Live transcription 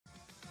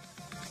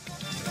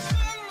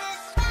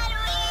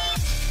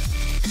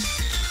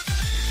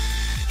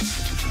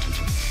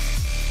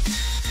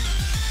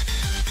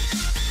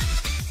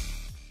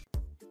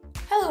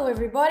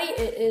everybody,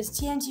 it is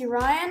TNT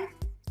Ryan,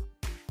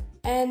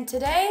 and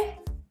today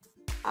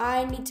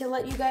I need to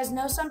let you guys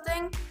know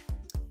something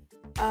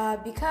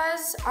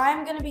because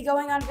I'm going to be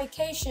going on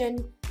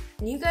vacation,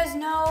 and you guys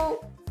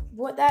know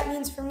what that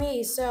means for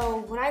me.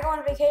 So when I go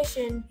on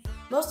vacation,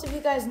 most of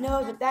you guys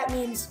know that that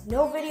means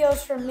no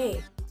videos from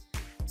me.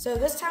 So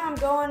this time I'm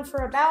going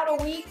for about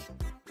a week,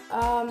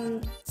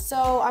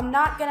 so I'm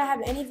not going to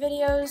have any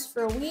videos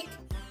for a week.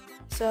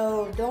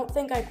 So don't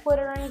think I quit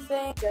or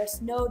anything.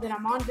 Just know that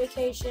I'm on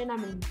vacation.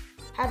 I'm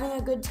having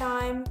a good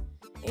time.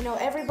 You know,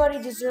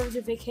 everybody deserves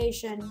a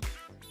vacation.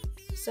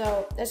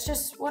 So that's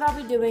just what I'll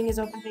be doing is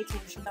open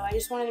vacation. So I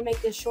just wanted to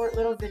make this short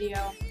little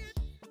video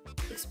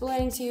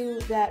explaining to you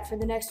that for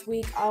the next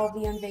week I'll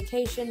be on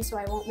vacation, so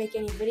I won't make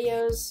any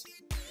videos.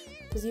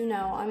 Because you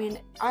know, I mean,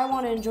 I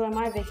want to enjoy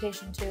my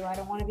vacation too. I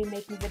don't want to be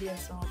making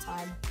videos the whole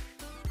time.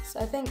 So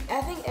I think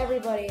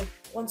everybody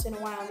once in a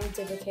while needs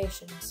a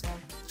vacation. So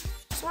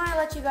just want to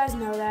let you guys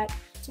know that.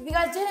 So if you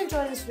guys did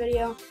enjoy this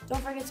video,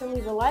 don't forget to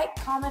leave a like,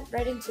 comment,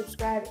 rating,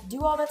 subscribe,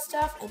 do all that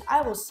stuff, and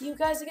I will see you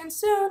guys again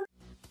soon.